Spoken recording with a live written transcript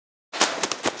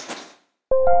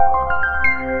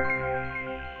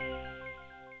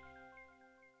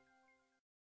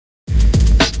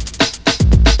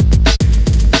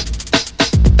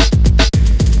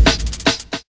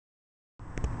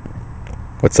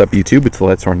What's up, YouTube? It's the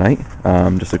Lightsworn Knight.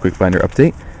 Just a quick binder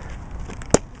update.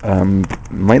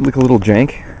 Might look a little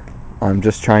jank. I'm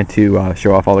just trying to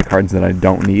show off all the cards that I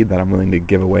don't need, that I'm willing to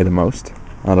give away the most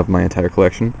out of my entire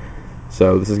collection.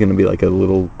 So this is going to be like a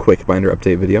little quick binder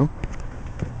update video.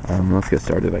 Let's get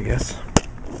started, I guess.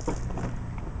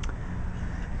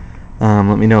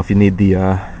 Let me know if you need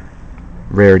the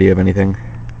rarity of anything.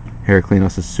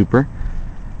 Heraclinos is super.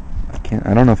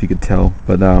 I don't know if you could tell,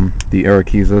 but the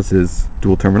Arakizos is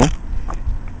dual terminal.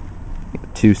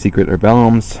 2 secret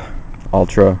Herbellums,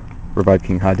 Ultra, Revived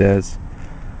King Hades.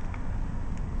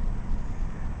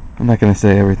 I'm not going to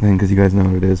say everything because you guys know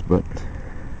what it is, but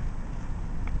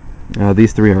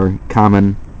these 3 are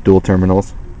common dual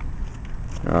terminals.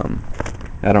 I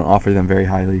don't offer them very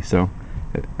highly, so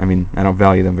I don't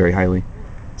value them very highly.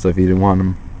 So if you didn't want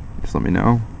them, just let me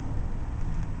know.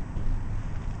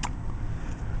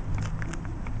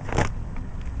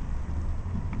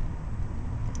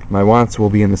 My wants will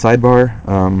be in the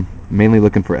sidebar. Mainly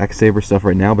looking for X Saber stuff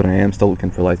right now, but I am still looking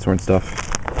for Lightsworn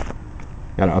stuff.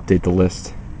 Gotta update the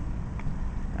list.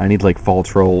 I need like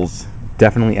Faultrolls,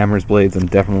 definitely Emmersblades, and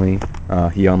definitely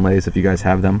Hyunleis if you guys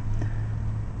have them.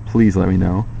 Please let me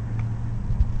know.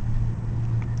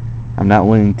 I'm not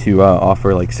willing to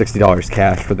offer like $60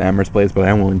 cash for the Emmersblades, but I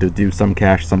am willing to do some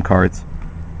cash, some cards.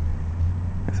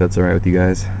 If that's alright with you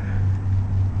guys.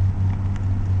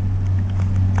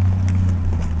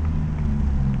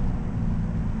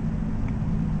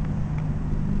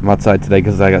 I'm outside today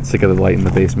because I got sick of the light in the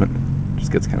basement. It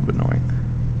just gets kind of annoying.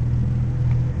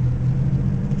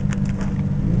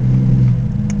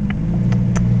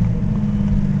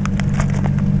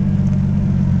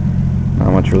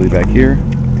 Not much really back here.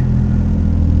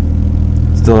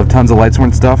 Still have tons of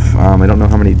Lightsworn stuff. I don't know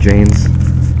how many Janes.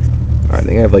 I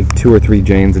think I have like 2 or 3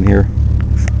 Janes in here.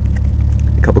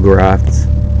 A couple Gorafts.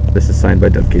 This is signed by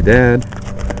WK Dad.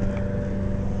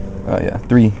 Yeah,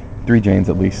 3 Janes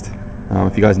at least.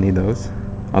 If you guys need those.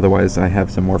 Otherwise, I have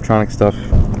some Morphtronic stuff.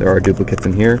 There are duplicates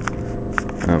in here.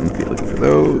 If you're looking for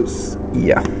those.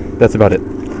 Yeah, that's about it.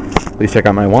 Please check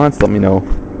out my wants. Let me know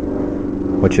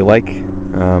what you like.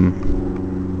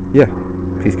 Yeah,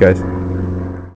 peace, guys.